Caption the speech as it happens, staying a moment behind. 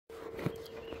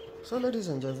So ladies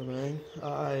and gentlemen,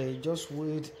 I just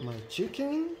weighed my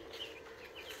chicken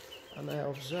and I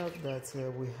observed that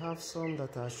we have some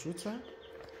that are shooter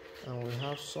and we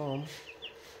have some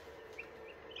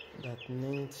that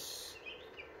needs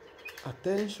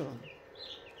attention.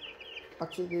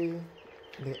 Actually,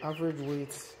 the average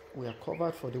weight we are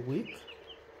covered for the week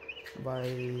by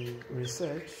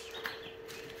research.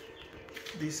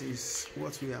 This is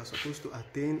what we are supposed to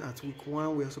attain at week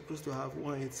 1. We are supposed to have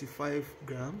 185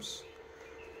 grams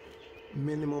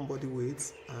minimum body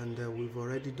weight, and we've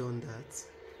already done that.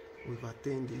 We've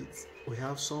attained it. We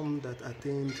have some that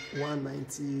attained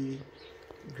 190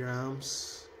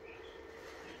 grams,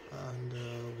 and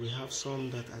we have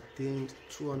some that attained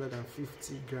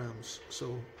 250 grams.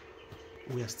 So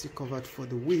we are still covered for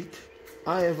the week.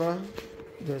 However,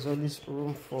 there's always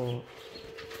room for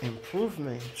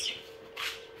improvement.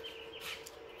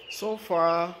 So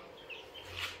far,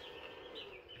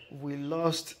 we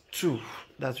lost 2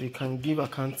 that we can give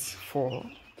account for.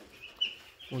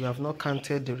 We have not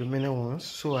counted the remaining ones,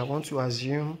 so I want to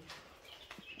assume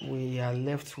we are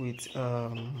left with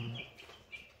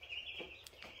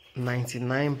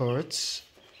 99 birds,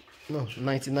 no,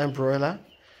 99 broiler,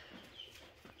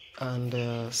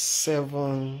 and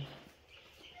 7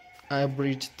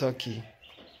 hybrid turkey.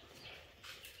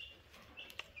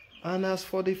 And as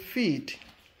for the feed,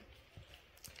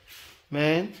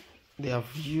 man, they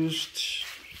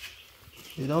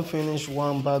don't finish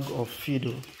 1 bag of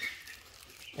feed.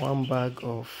 1 bag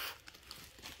of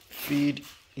feed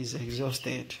is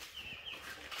exhausted.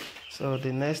 So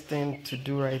the next thing to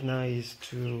do right now is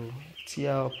to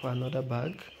tear up another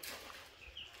bag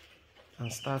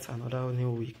and start another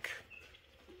new week.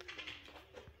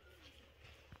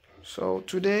 So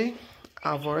today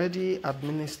I've already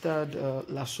administered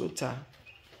Lasota.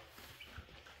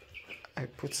 I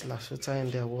put Lasota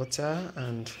in their water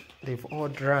and they've all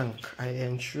drank. I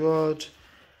ensured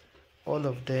all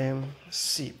of them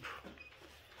sip.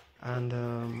 And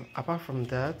apart from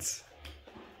that,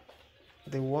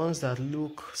 the ones that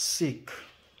look sick,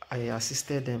 I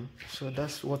assisted them. So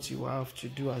that's what you have to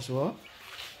do as well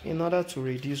in order to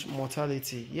reduce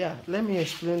mortality. Yeah, let me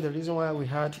explain the reason why we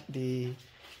had the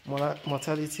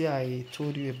mortality I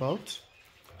told you about.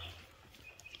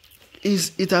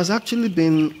 It has actually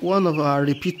been one of our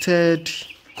repeated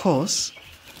cause.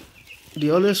 They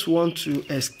always want to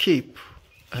escape.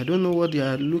 I don't know what they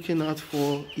are looking out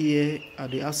for here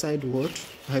at the outside world.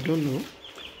 I don't know,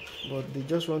 but they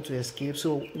just want to escape.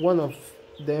 So one of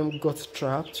them got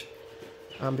trapped,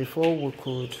 and before we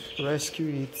could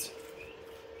rescue it,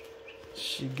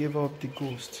 she gave up the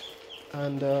ghost.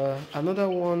 And another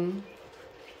one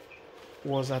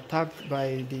was attacked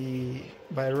by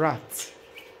rats.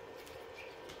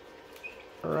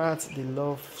 Rats, they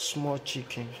love small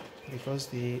chicken because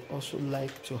they also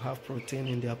like to have protein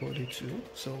in their body too.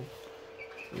 So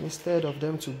instead of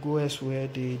them to go elsewhere,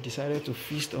 they decided to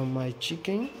feast on my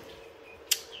chicken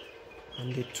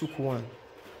and they took one.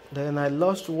 Then I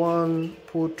lost 1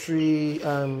 poultry,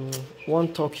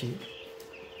 1 turkey.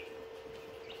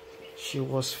 She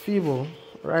was feeble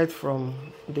right from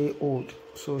day old,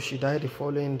 so she died the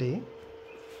following day.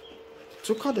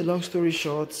 To cut the long story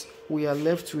short, we are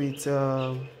left with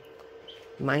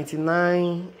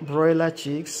 99 broiler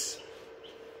chicks.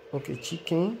 Okay,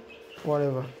 chicken,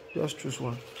 whatever, just choose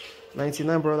one.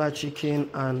 99 broiler chicken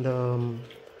and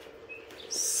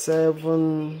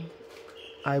 7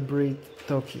 hybrid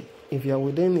turkey. If you are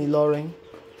within Ilorin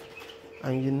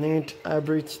and you need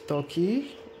hybrid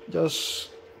turkey,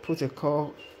 just put a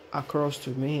call across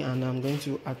to me and I'm going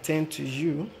to attend to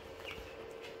you.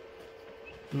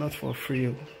 Not for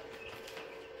free.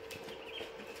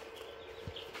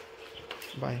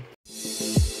 Bye.